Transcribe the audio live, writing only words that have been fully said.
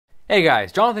Hey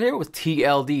guys, Jonathan here with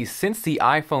TLD. Since the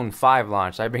iPhone 5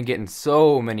 launched, I've been getting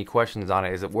so many questions on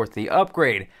it. Is it worth the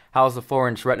upgrade? How's the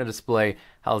 4-inch Retina display?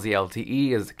 How's the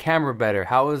LTE? Is the camera better?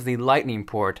 How is the Lightning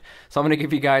port? So I'm going to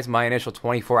give you guys my initial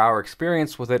 24-hour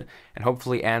experience with it and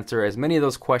hopefully answer as many of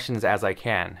those questions as I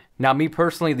can. Now, me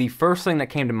personally, the first thing that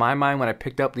came to my mind when I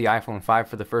picked up the iPhone 5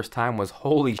 for the first time was,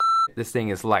 holy shit, this thing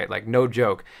is light. Like, no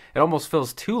joke. It almost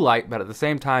feels too light, but at the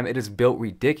same time, it is built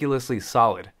ridiculously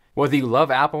solid. Whether you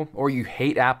love Apple or you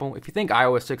hate Apple, if you think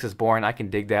iOS 6 is boring, I can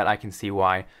dig that, I can see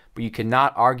why. But you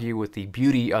cannot argue with the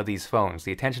beauty of these phones.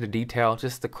 The attention to detail,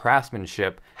 just the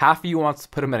craftsmanship. Half of you wants to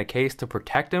put them in a case to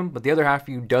protect them, but the other half of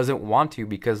you doesn't want to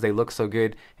because they look so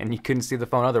good and you couldn't see the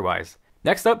phone otherwise.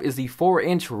 Next up is the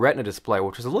 4-inch Retina display,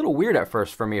 which was a little weird at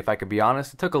first for me, if I could be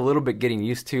honest. It took a little bit getting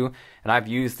used to, and I've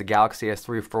used the Galaxy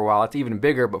S3 for a while. It's even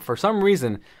bigger, but for some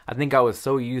reason, I think I was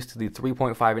so used to the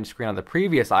 3.5-inch screen on the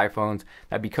previous iPhones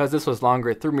that because this was longer,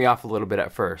 it threw me off a little bit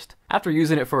at first. After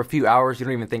using it for a few hours, you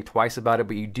don't even think twice about it,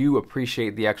 but you do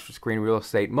appreciate the extra screen real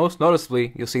estate. Most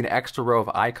noticeably, you'll see an extra row of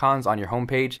icons on your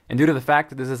homepage, and due to the fact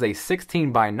that this is a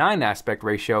 16:9 aspect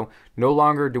ratio, no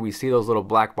longer do we see those little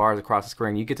black bars across the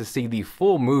screen. You get to see the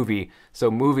full movie,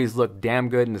 so movies look damn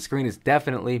good and the screen is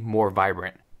definitely more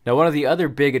vibrant. Now, one of the other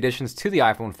big additions to the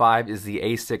iPhone 5 is the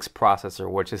A6 processor,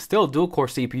 which is still dual-core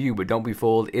CPU, but don't be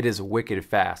fooled, it is wicked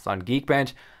fast. On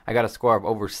Geekbench, I got a score of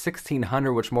over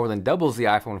 1600, which more than doubles the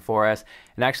iPhone 4S,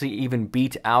 and actually even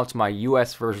beat out my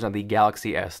US version of the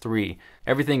Galaxy S3.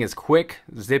 Everything is quick,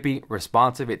 zippy,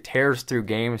 responsive, it tears through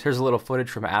games. Here's a little footage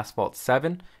from Asphalt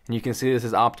 7, and you can see this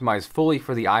is optimized fully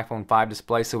for the iPhone 5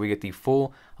 display, so we get the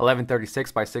full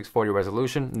 1136 by 640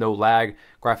 resolution, no lag,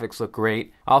 graphics look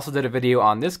great. I also did a video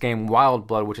on this game, Wild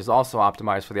Blood, which is also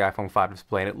optimized for the iPhone 5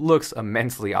 display, and it looks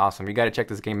immensely awesome. You gotta check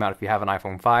this game out if you have an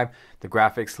iPhone 5. The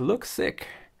graphics look sick.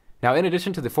 Now, in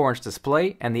addition to the 4-inch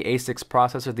display and the A6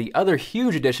 processor, the other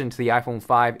huge addition to the iPhone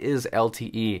 5 is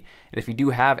LTE. And if you do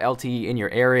have LTE in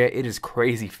your area, it is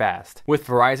crazy fast. With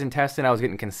Verizon testing, I was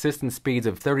getting consistent speeds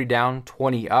of 30 down,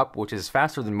 20 up, which is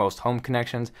faster than most home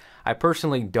connections. I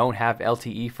personally don't have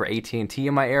LTE for AT&T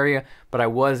in my area, but I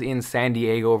was in San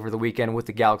Diego over the weekend with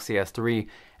the Galaxy S3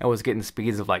 and was getting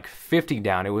speeds of like 50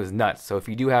 down. It was nuts. So if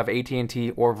you do have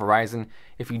AT&T or Verizon,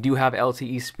 if you do have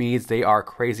LTE speeds, they are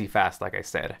crazy fast, like I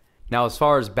said. Now, as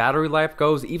far as battery life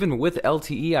goes, even with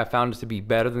LTE, I found it to be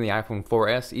better than the iPhone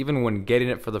 4S. Even when getting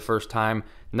it for the first time,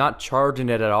 not charging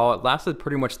it at all, it lasted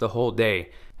pretty much the whole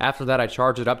day. After that, I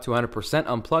charged it up to 100%,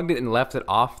 unplugged it, and left it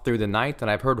off through the night. And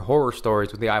I've heard horror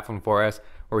stories with the iPhone 4S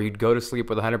where you'd go to sleep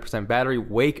with 100% battery,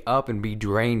 wake up and be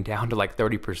drained down to like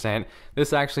 30%.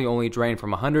 This actually only drained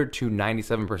from 100 to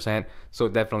 97%, so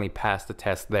it definitely passed the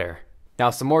test there. Now,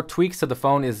 some more tweaks to the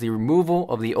phone is the removal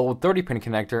of the old 30-pin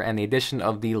connector and the addition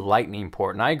of the Lightning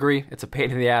port. And I agree, it's a pain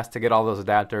in the ass to get all those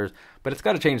adapters, but it's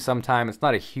got to change sometime. It's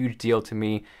not a huge deal to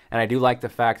me, and I do like the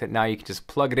fact that now you can just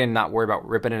plug it in, not worry about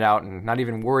ripping it out, and not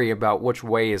even worry about which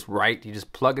way is right. You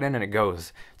just plug it in and it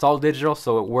goes. It's all digital,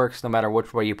 so it works no matter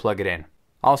which way you plug it in.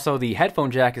 Also, the headphone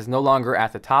jack is no longer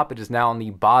at the top, it is now on the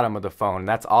bottom of the phone.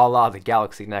 That's a la the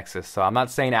Galaxy NEXUS. So I'm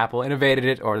not saying Apple innovated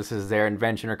it or this is their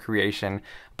invention or creation,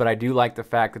 but I do like the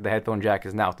fact that the headphone jack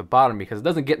is now at the bottom because it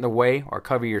doesn't get in the way or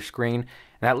cover your screen. And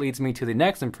that leads me to the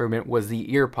next improvement was the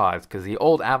earpods, because the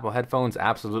old Apple headphones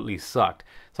absolutely sucked.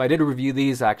 So I did review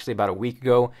these actually about a week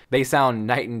ago. They sound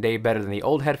night and day better than the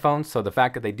old headphones, so the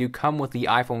fact that they do come with the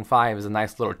iPhone 5 is a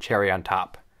nice little cherry on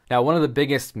top. Now, one of the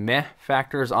biggest meh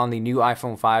factors on the new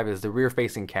iPhone 5 is the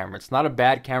rear-facing camera. It's not a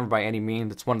bad camera by any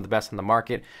means, it's one of the best on the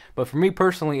market, but for me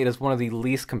personally, it is one of the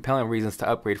least compelling reasons to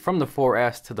upgrade from the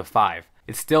 4S to the 5.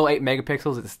 It's still 8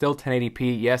 megapixels, it's still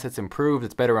 1080p, yes, it's improved,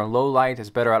 it's better on low light, it's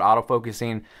better at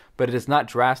autofocusing, but it is not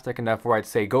drastic enough where I'd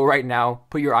say, go right now,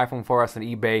 put your iPhone 4S on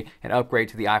eBay, and upgrade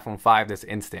to the iPhone 5 this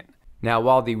instant. Now,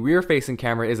 while the rear-facing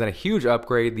camera isn't a huge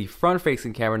upgrade, the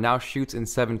front-facing camera now shoots in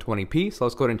 720p, so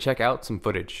let's go ahead and check out some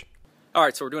footage.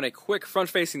 Alright, so we're doing a quick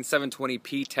front-facing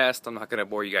 720p test. I'm not going to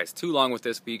bore you guys too long with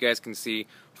this, but you guys can see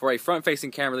for a front-facing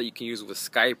camera that you can use with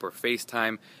Skype or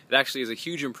FaceTime, it actually is a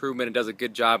huge improvement and does a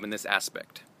good job in this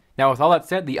aspect. Now, with all that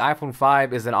said, the iPhone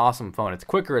 5 is an awesome phone. It's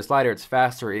quicker, it's lighter, it's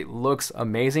faster, it looks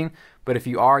amazing. But if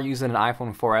you are using an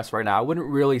iPhone 4S right now, I wouldn't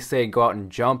really say go out and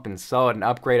jump and sell it and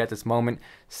upgrade at this moment.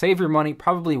 Save your money,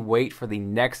 probably wait for the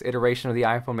next iteration of the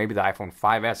iPhone, maybe the iPhone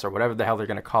 5S or whatever the hell they're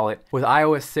going to call it. With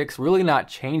iOS 6 really not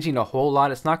changing a whole lot,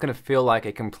 it's not going to feel like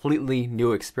a completely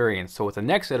new experience. So with the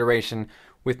next iteration,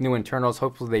 with new internals,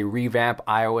 hopefully they revamp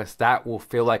iOS, that will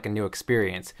feel like a new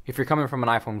experience. If you're coming from an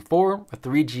iPhone 4, a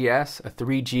 3GS, a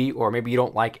 3G, or maybe you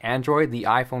don't like Android, the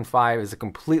iPhone 5 is a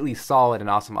completely solid and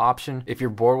awesome option. If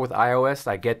you're bored with iOS, iOS.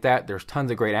 I get that. There's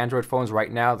tons of great Android phones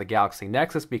right now. The Galaxy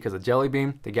Nexus because of Jelly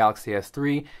Bean, the Galaxy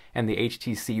S3, and the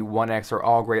HTC One X are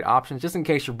all great options just in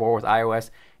case you're bored with iOS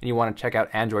and you want to check out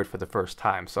Android for the first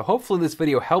time. So hopefully this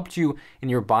video helped you in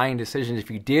your buying decisions.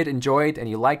 If you did enjoy it and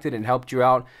you liked it and helped you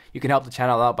out, you can help the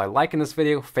channel out by liking this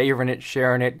video, favoring it,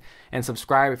 sharing it, and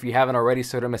subscribe if you haven't already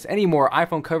so you don't miss any more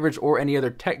iPhone coverage or any other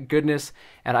tech goodness.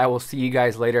 And I will see you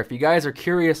guys later. If you guys are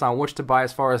curious on which to buy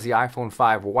as far as the iPhone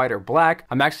 5 white or black,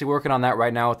 I'm actually working on that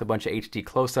right now with a bunch of HD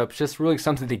close-ups. Just really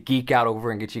something to geek out over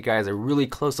and get you guys a really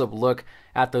close-up look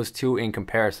at those two in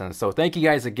comparison. So thank you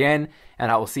guys again,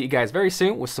 and I will see you guys very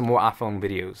soon with some more iPhone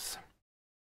videos.